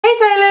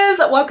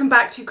welcome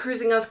back to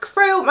Cruising Us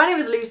Crew. My name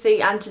is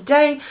Lucy and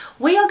today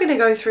we are going to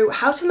go through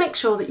how to make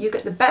sure that you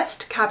get the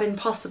best cabin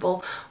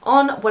possible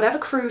on whatever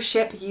cruise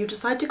ship you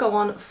decide to go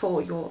on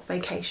for your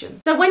vacation.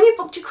 So when you've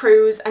booked your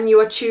cruise and you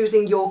are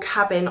choosing your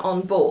cabin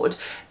on board,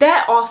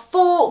 there are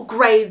 4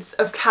 grades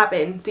of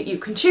cabin that you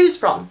can choose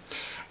from.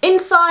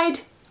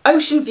 Inside,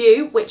 ocean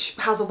view, which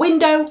has a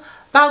window,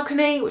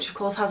 balcony, which of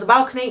course has a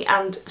balcony,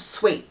 and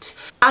suite.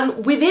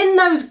 And within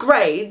those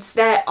grades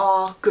there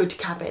are good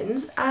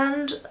cabins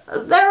and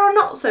there are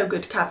not so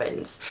good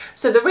cabins.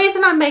 So the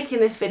reason I'm making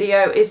this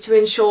video is to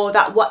ensure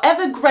that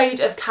whatever grade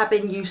of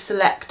cabin you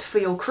select for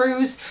your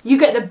cruise, you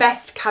get the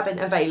best cabin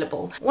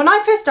available. When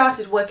I first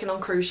started working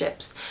on cruise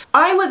ships,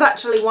 I was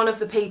actually one of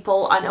the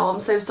people, I know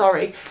I'm so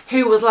sorry,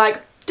 who was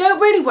like, don't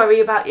really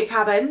worry about your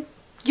cabin.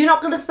 You're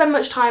not going to spend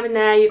much time in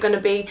there, you're going to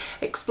be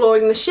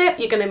exploring the ship,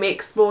 you're going to be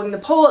exploring the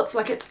ports,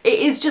 like it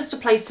is just a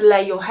place to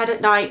lay your head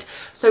at night,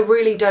 so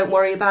really don't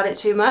worry about it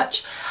too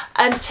much.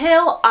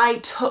 Until I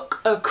took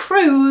a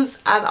cruise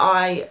and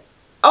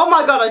oh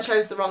my god, I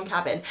chose the wrong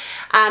cabin,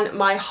 and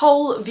my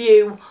whole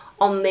view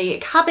on the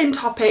cabin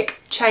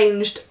topic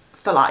changed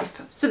for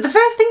life. So the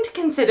first thing to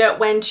consider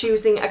when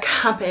choosing a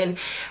cabin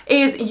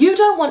is you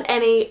don't want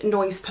any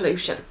noise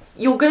pollution.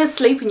 You're going to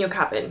sleep in your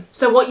cabin.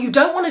 So what you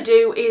don't want to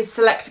do is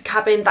select a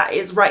cabin that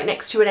is right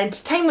next to an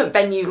entertainment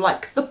venue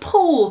like the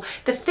pool,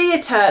 the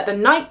theatre, the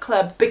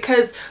nightclub,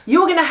 because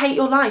you're going to hate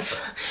your life.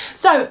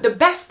 So the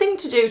best thing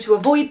to do to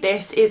avoid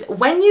this is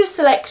when you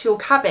select your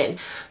cabin,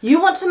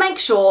 you want to make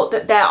sure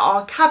that there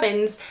are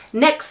cabins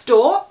next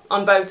door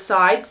on both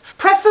sides,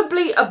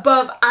 preferably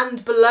above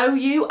and below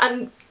you,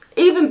 and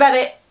even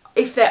better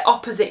if they're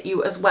opposite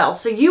you as well.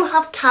 So you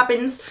have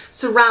cabins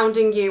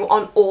surrounding you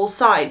on all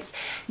sides.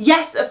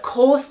 Yes, of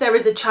course, there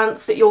is a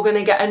chance that you're going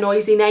to get a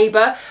noisy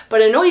neighbour,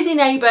 but a noisy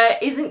neighbour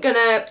isn't going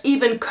to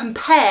even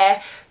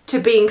compare to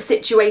being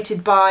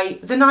situated by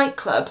the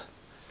nightclub.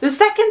 The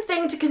second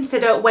thing to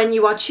consider when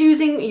you are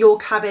choosing your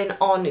cabin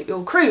on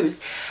your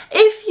cruise,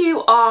 if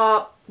you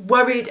are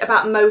worried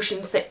about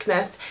motion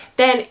sickness,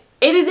 then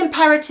it is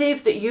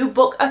imperative that you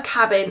book a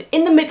cabin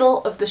in the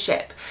middle of the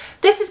ship.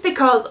 This is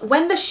because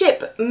when the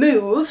ship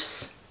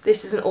moves,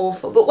 this isn't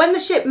awful, but when the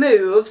ship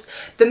moves,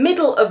 the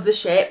middle of the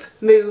ship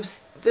moves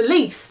the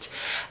least.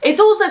 It's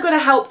also going to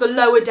help the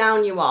lower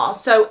down you are.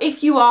 So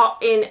if you are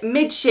in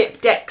midship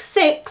deck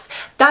 6,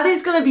 that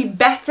is going to be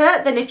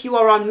better than if you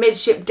are on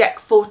midship deck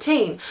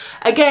 14.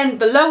 Again,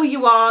 the lower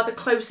you are, the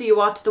closer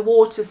you are to the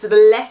water, so the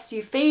less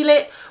you feel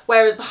it,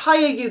 whereas the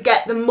higher you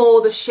get, the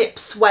more the ship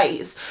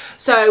sways.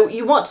 So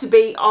you want to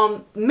be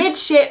on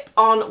midship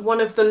on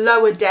one of the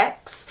lower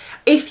decks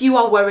if you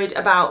are worried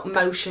about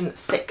motion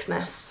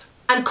sickness.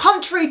 And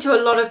contrary to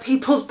a lot of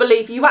people's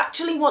belief, you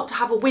actually want to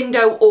have a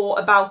window or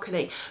a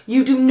balcony.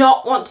 You do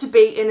not want to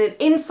be in an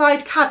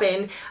inside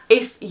cabin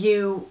if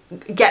you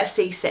get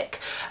seasick,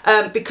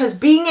 because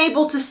being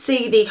able to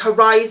see the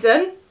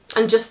horizon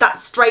and just that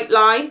straight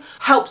line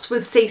helps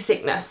with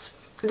seasickness.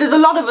 There's a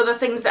lot of other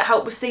things that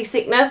help with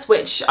seasickness,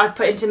 which I've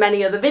put into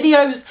many other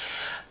videos,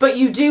 but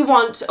you do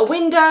want a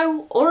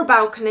window or a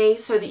balcony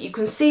so that you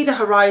can see the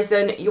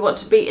horizon. You want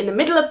to be in the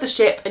middle of the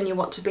ship and you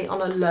want to be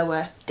on a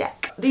lower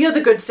deck. The other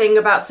good thing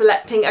about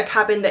selecting a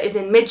cabin that is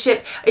in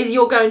midship is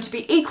you're going to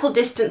be equal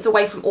distance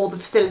away from all the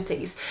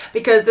facilities,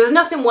 because there's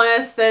nothing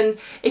worse than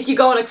if you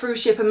go on a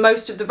cruise ship and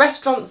most of the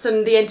restaurants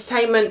and the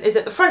entertainment is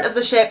at the front of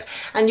the ship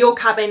and your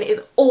cabin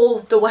is all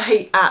the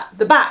way at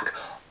the back,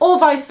 or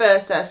vice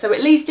versa. So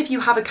at least if you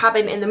have a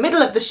cabin in the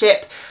middle of the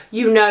ship,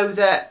 you know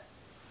that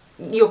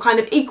you're kind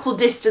of equal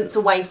distance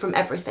away from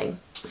everything.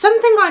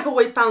 Something I've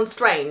always found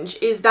strange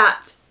is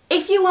that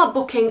if you are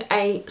booking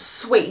a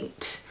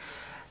suite,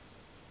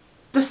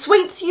 the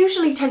suites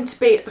usually tend to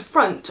be at the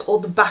front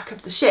or the back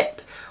of the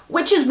ship,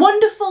 which is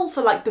wonderful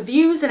for like the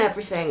views and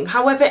everything.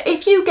 However,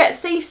 if you get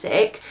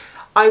seasick,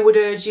 I would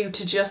urge you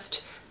to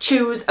just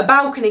choose a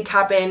balcony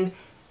cabin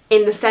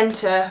in the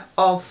centre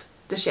of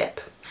the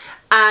ship,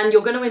 and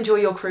you're going to enjoy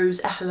your cruise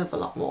a hell of a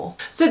lot more.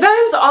 So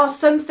those are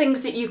some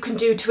things that you can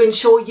do to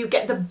ensure you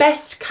get the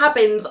best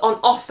cabins on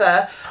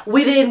offer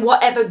within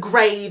whatever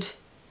grade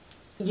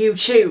you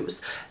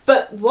choose.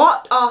 But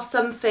what are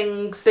some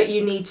things that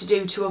you need to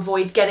do to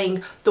avoid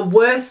getting the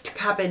worst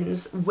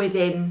cabins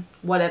within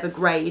whatever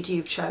grade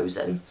you've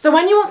chosen? So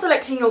when you are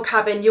selecting your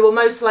cabin, you will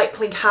most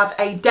likely have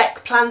a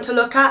deck plan to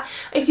look at.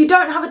 If you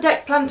don't have a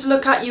deck plan to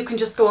look at, you can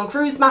just go on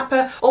Cruise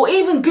Mapper or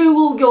even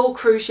Google your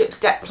cruise ship's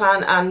deck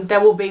plan, and there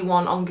will be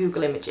one on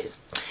Google Images.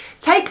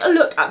 Take a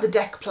look at the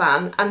deck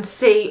plan and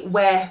see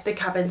where the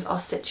cabins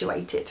are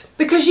situated.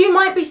 Because you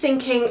might be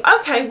thinking,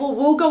 okay, well,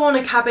 we'll go on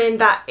a cabin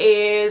that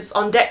is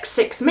on deck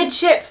 6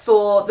 midship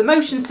for the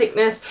motion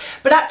sickness,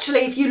 but actually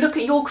if you look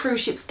at your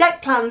cruise ship's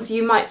deck plans,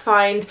 you might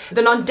find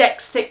that on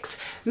deck 6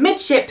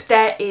 midship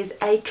there is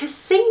a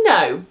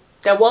casino.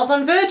 There was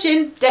on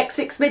Virgin, deck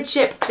 6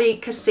 midship, the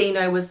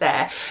casino was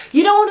there.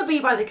 You don't want to be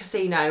by the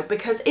casino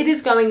because it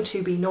is going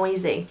to be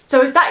noisy.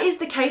 So if that is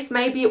the case,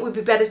 maybe it would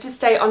be better to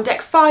stay on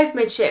deck 5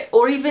 midship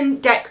or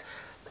even deck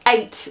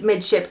 8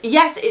 midship.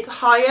 Yes, it's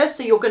higher,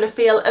 so you're going to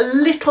feel a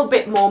little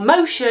bit more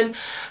motion.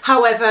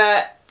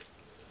 However,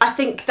 I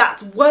think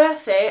that's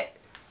worth it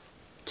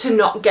to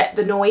not get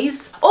the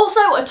noise.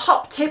 Also, a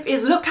top tip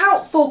is look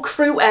out for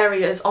crew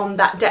areas on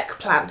that deck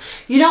plan.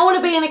 You don't want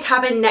to be in a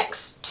cabin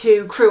next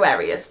to crew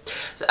areas.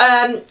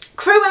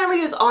 Crew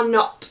areas are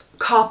not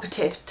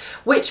carpeted,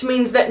 which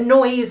means that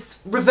noise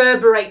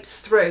reverberates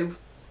through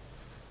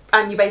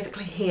and you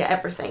basically hear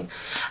everything.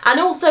 And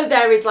also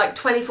there is like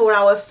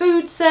 24-hour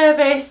food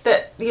service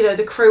that, you know,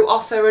 the crew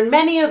offer, and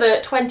many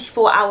other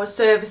 24-hour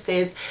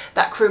services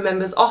that crew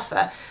members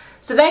offer.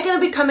 So they're going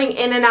to be coming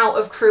in and out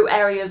of crew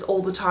areas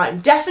all the time.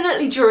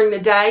 Definitely during the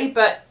day,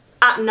 but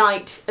at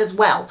night as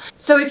well.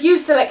 So if you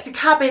select a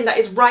cabin that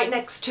is right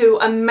next to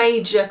a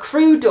major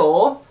crew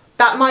door,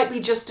 that might be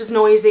just as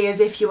noisy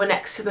as if you were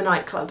next to the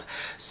nightclub.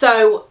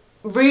 So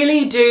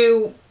really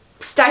do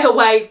stay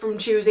away from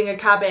choosing a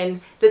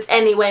cabin that's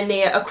anywhere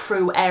near a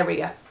crew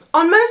area.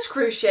 On most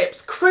cruise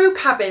ships, crew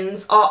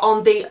cabins are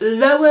on the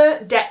lower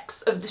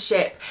decks of the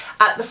ship,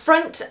 at the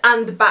front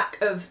and the back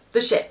of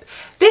the ship.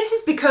 This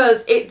is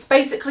because it's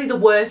basically the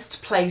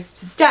worst place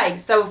to stay.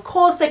 So of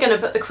course they're going to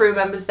put the crew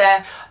members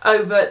there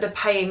over the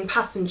paying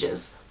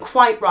passengers,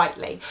 quite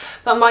rightly.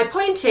 But my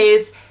point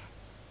is,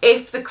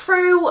 if the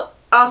crew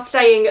are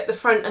staying at the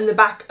front and the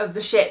back of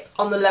the ship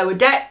on the lower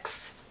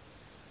decks,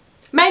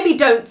 maybe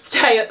don't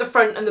stay at the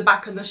front and the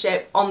back of the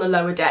ship on the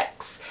lower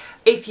decks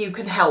if you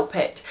can help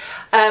it.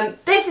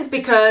 This is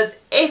because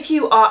if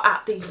you are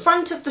at the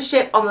front of the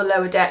ship on the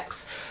lower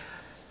decks,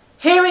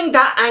 hearing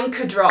that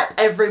anchor drop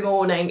every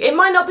morning, it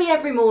might not be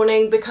every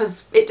morning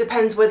because it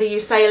depends whether you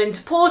sail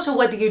into port or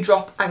whether you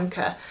drop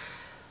anchor.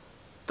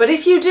 But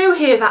if you do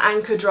hear that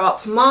anchor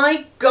drop,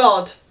 my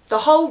God, the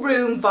whole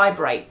room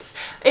vibrates.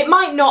 It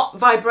might not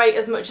vibrate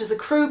as much as a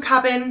crew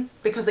cabin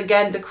because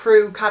again, the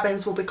crew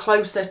cabins will be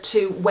closer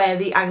to where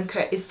the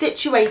anchor is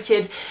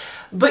situated,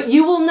 but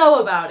you will know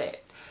about it.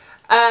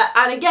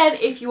 And again,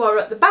 if you are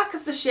at the back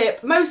of the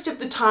ship, most of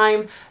the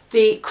time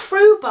the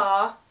crew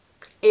bar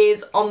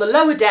is on the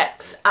lower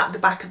decks at the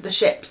back of the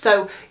ship.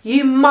 So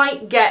you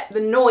might get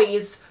the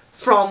noise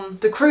from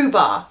the crew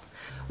bar.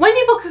 When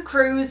you book a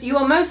cruise, you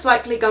are most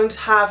likely going to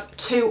have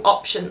two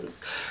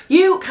options.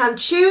 You can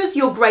choose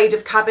your grade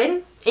of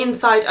cabin,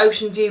 inside,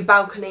 ocean view,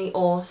 balcony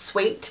or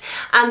suite,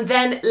 and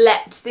then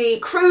let the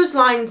cruise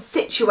line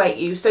situate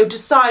you. So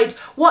decide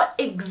what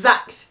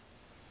exact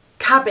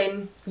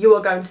cabin you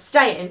are going to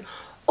stay in.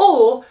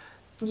 Or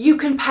you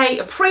can pay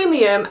a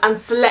premium and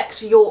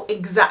select your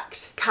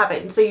exact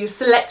cabin. So you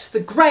select the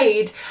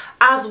grade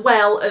as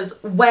well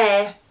as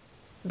where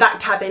that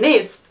cabin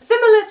is.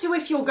 Similar to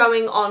if you're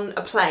going on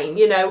a plane,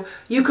 you know,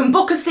 you can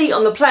book a seat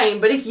on the plane,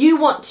 but if you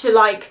want to,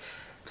 like,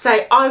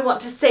 say, I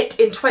want to sit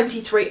in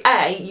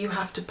 23A, you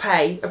have to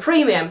pay a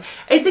premium.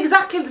 It's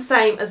exactly the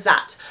same as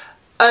that.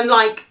 And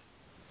like,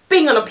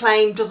 being on a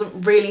plane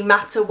doesn't really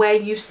matter where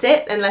you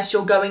sit unless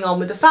you're going on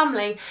with a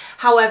family.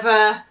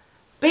 However,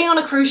 being on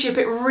a cruise ship,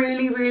 it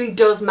really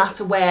does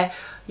matter where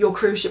your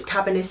cruise ship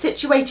cabin is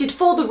situated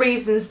for the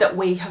reasons that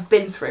we have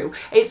been through.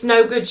 It's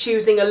no good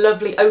choosing a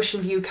lovely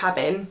ocean view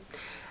cabin,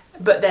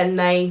 but then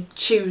they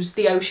choose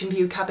the ocean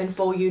view cabin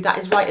for you that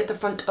is right at the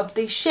front of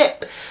the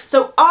ship.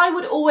 So I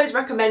would always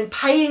recommend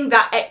paying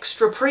that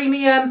extra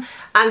premium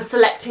and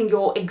selecting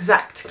your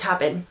exact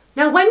cabin.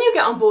 Now, when you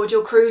get on board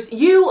your cruise,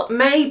 you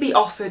may be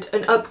offered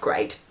an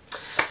upgrade.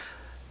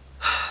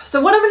 So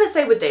what I'm going to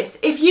say with this,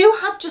 if you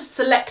have just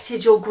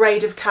selected your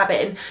grade of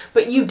cabin,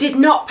 but you did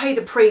not pay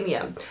the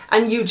premium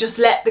and you just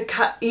let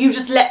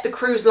the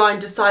cruise line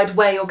decide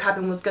where your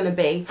cabin was going to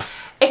be,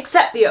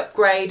 accept the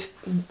upgrade.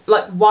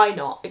 Like, why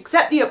not?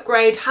 Accept the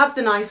upgrade, have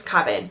the nice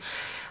cabin.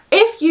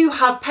 If you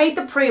have paid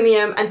the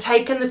premium and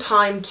taken the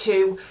time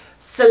to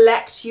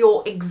select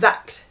your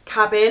exact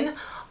cabin,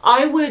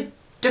 I would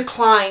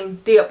decline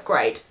the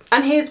upgrade.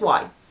 And here's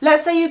why.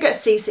 Let's say you get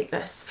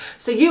seasickness.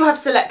 So you have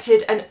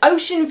selected an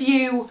ocean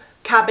view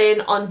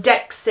cabin on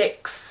deck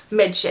 6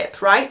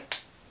 midship,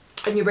 right?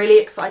 And you're really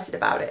excited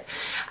about it.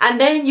 And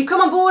then you come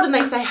on board and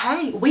they say,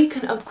 hey, we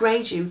can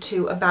upgrade you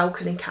to a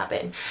balcony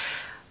cabin.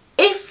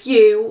 If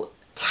you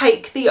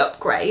take the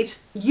upgrade,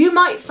 you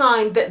might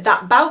find that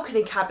that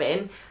balcony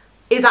cabin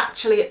is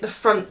actually at the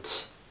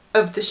front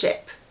of the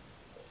ship.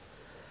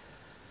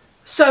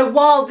 So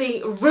while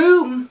the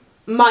room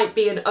might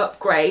be an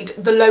upgrade,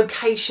 the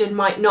location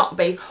might not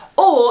be.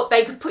 Or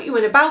they could put you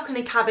in a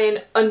balcony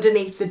cabin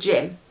underneath the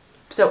gym.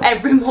 So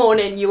every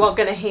morning you are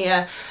going to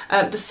hear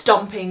the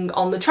stomping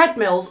on the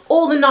treadmills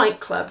or the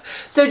nightclub.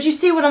 So do you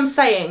see what I'm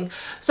saying?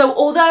 So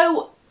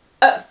although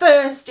at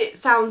first it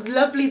sounds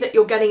lovely that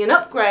you're getting an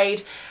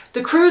upgrade,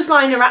 the cruise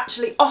line are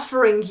actually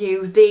offering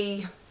you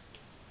the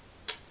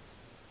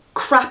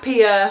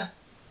crappier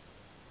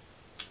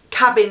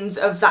cabins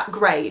of that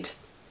grade.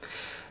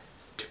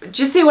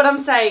 Do you see what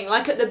I'm saying?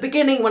 Like at the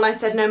beginning when I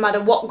said no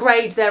matter what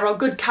grade, there are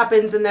good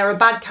cabins and there are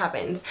bad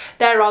cabins.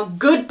 There are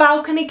good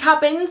balcony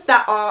cabins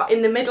that are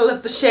in the middle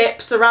of the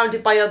ship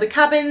surrounded by other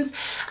cabins,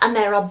 and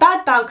there are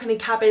bad balcony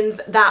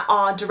cabins that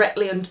are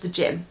directly under the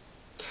gym.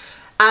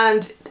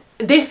 And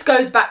this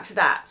goes back to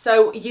that.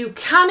 So you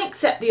can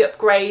accept the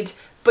upgrade,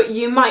 but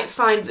you might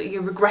find that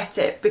you regret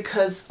it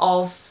because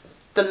of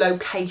the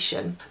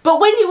location. But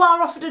when you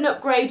are offered an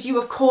upgrade,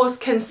 you of course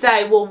can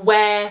say, well,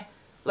 where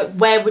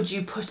would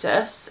you put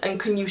us, and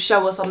can you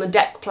show us on the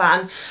deck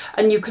plan,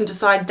 and you can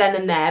decide then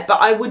and there. But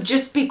I would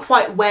just be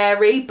quite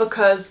wary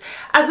because,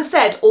 as I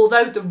said,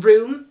 although the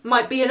room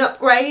might be an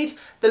upgrade,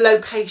 the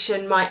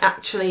location might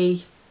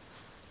actually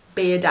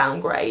be a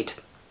downgrade.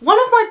 One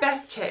of my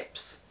best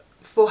tips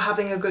for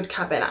having a good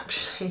cabin,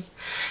 actually,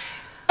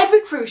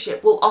 every cruise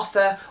ship will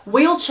offer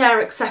wheelchair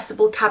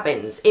accessible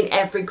cabins in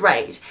every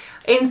grade.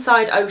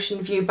 Inside,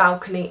 ocean view,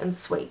 balcony and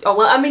suite. Oh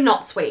well, I mean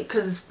not suite,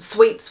 because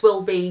suites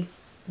will be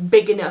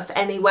big enough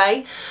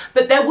anyway,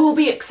 but there will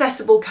be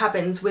accessible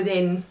cabins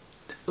within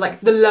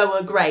like the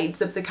lower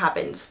grades of the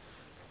cabins.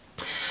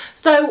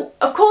 So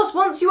of course,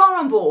 once you are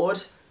on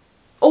board,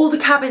 all the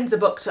cabins are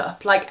booked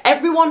up. Like,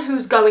 everyone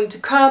who's going to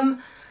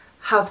come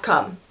has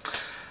come.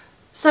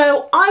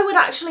 So I would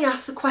actually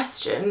ask the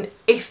question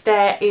if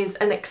there is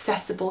an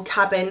accessible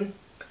cabin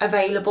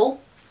available.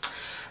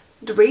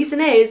 The reason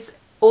is,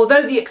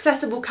 although the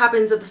accessible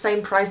cabins are the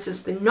same price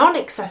as the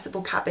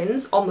non-accessible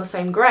cabins on the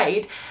same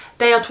grade,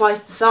 they are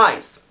twice the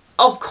size.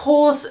 Of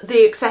course,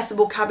 the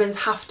accessible cabins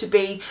have to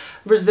be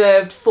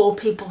reserved for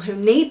people who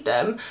need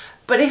them,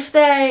 but if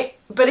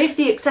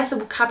the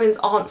accessible cabins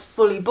aren't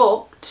fully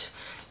booked,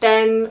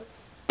 then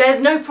there's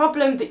no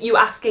problem that you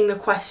asking the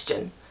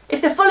question.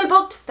 If they're fully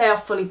booked, they are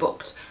fully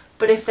booked.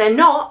 But if they're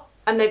not,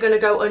 and they're going to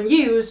go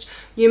unused,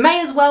 you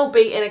may as well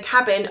be in a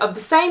cabin of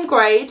the same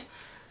grade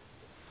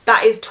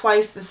that is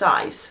twice the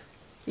size.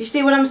 You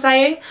see what I'm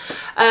saying?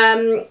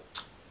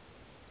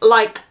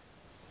 Like,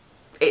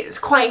 it's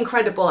quite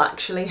incredible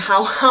actually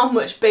how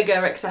much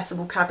bigger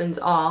accessible cabins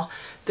are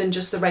than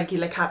just the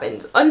regular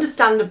cabins.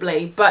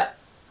 Understandably, but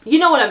you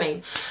know what I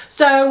mean.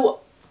 So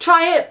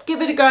try it,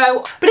 give it a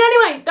go. But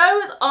anyway,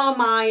 those are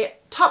my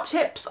top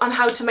tips on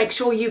how to make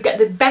sure you get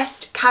the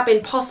best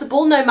cabin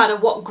possible, no matter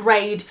what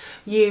grade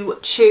you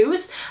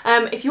choose.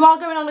 If you are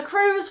going on a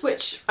cruise,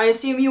 which I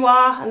assume you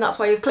are, and that's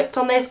why you've clicked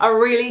on this, I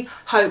really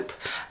hope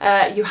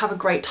you have a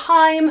great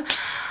time.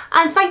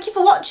 And thank you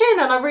for watching,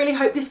 and I really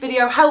hope this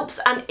video helps.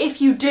 And if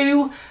you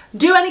do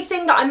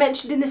anything that I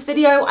mentioned in this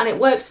video and it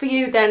works for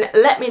you, then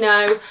let me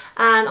know,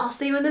 and I'll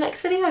see you in the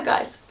next video,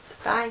 guys.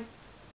 Bye.